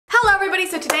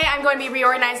everybody, so today I'm going to be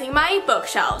reorganizing my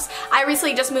bookshelves. I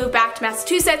recently just moved back to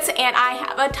Massachusetts and I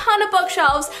have a ton of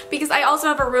bookshelves because I also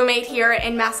have a roommate here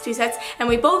in Massachusetts and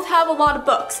we both have a lot of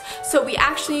books. So we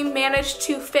actually managed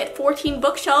to fit 14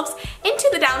 bookshelves into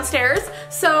the downstairs.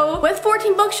 So with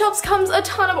 14 bookshelves comes a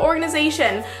ton of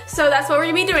organization. So that's what we're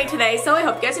going to be doing today, so I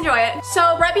hope you guys enjoy it.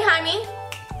 So right behind me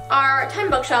are 10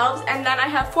 bookshelves and then I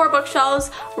have 4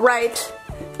 bookshelves right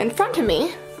in front of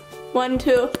me. 1,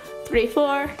 2, 3,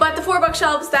 4. But the 4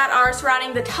 bookshelves that are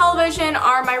surrounding the television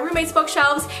are my roommate's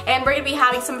bookshelves, and we're going to be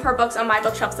having some of her books on my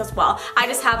bookshelves as well. I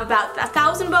just have about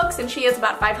 1,000 books and she has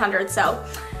about 500, so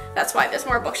that's why there's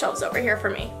more bookshelves over here for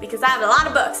me, because I have a lot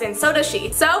of books and so does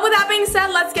she. So with that being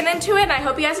said, let's get into it and I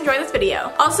hope you guys enjoy this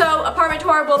video. Also, apartment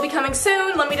tour will be coming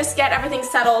soon. Let me just get everything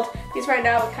settled because right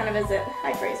now it kind of isn't.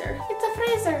 Hi, Fraser. It's a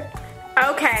Fraser.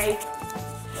 Okay.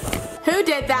 Who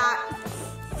did that?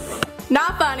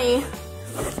 Not funny,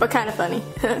 but kind of funny.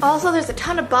 Also, there's a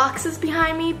ton of boxes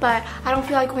behind me, but I don't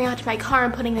feel like going out to my car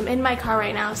and putting them in my car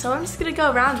right now, so I'm just gonna go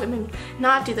around them and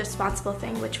not do the responsible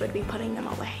thing, which would be putting them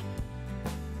away.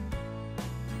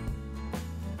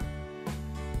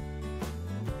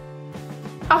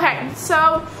 Okay,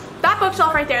 so that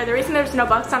bookshelf right there, the reason there's no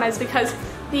books on it is because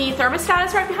the thermostat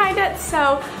is right behind it,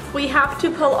 so we have to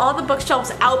pull all the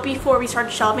bookshelves out before we start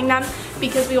shelving them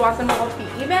because we want them all to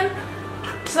be even.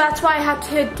 So that's why I have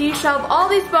to de-shelve all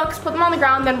these books, put them on the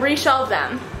ground, then re-shelve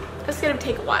them. It's gonna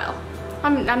take a while.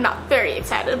 I'm not very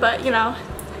excited, but you know,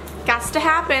 gots to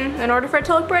happen in order for it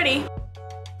to look pretty.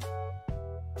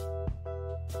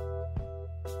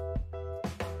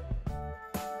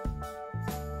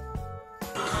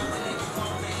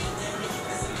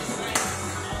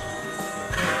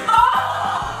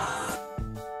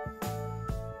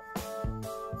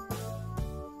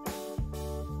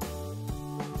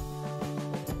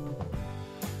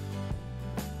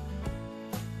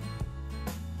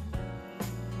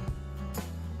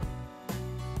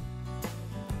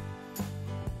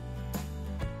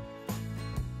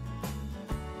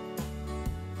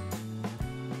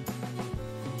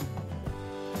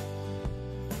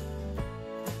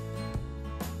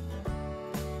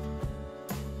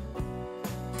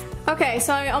 Okay,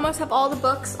 so I almost have all the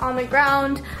books on the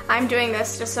ground. I'm doing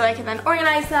this just so I can then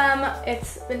organize them.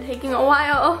 It's been taking a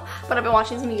while, but I've been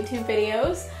watching some YouTube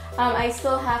videos. I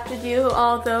still have to do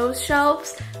all those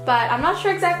shelves, but I'm not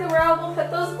sure exactly where I will fit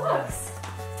those books.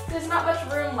 There's not much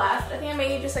room left. I think I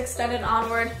may just extend it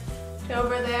onward to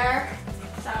over there.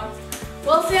 So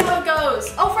we'll see how it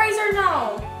goes. Oh, Fraser,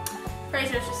 no!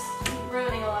 Fraser's just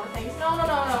ruining a lot of things. No, no,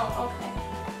 no, no.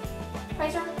 Okay.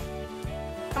 Fraser,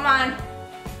 come on.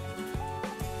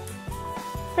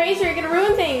 Fraser, you're gonna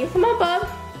ruin things. Come on, bub.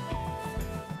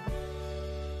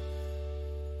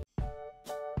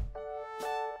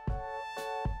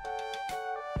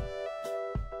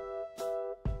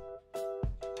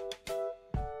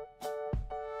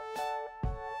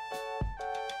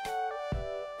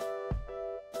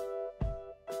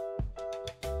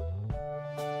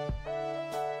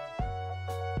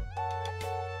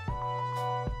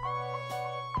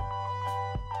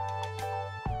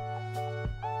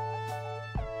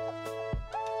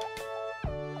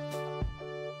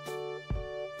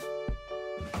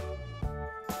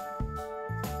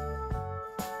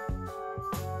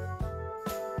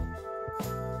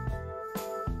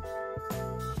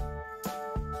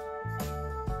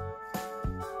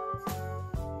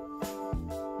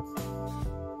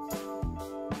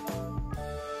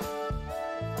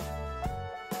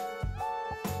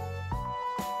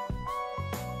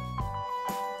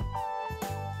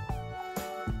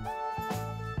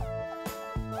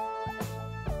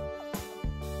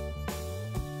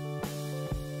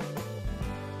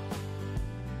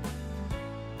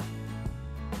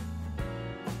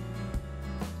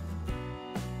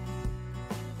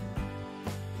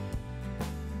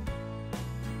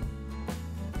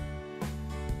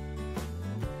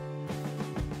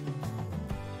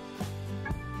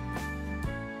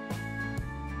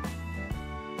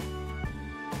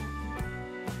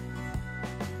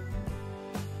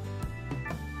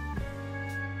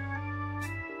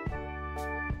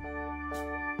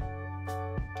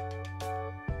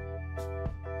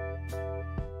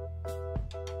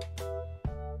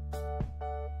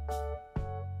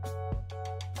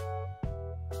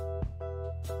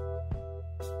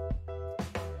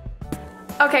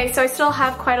 Okay, so I still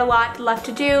have quite a lot left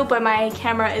to do, but my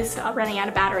camera is running out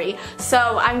of battery.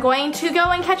 So I'm going to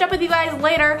go and catch up with you guys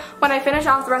later when I finish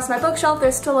off the rest of my bookshelf.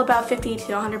 There's still about 50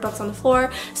 to 100 books on the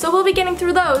floor, so we'll be getting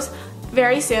through those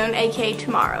very soon, aka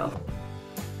tomorrow.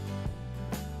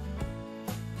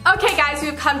 Okay guys,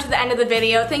 we've come to the end of the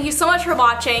video. Thank you so much for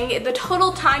watching. The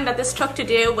total time that this took to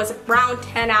do was around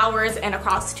 10 hours and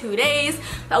across 2 days.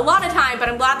 A lot of time, but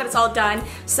I'm glad that it's all done.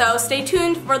 So stay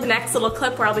tuned for the next little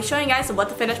clip where I'll be showing you guys what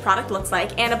the finished product looks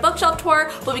like. And a bookshelf tour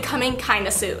will be coming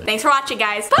kinda soon. Thanks for watching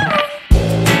guys.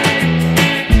 Bye!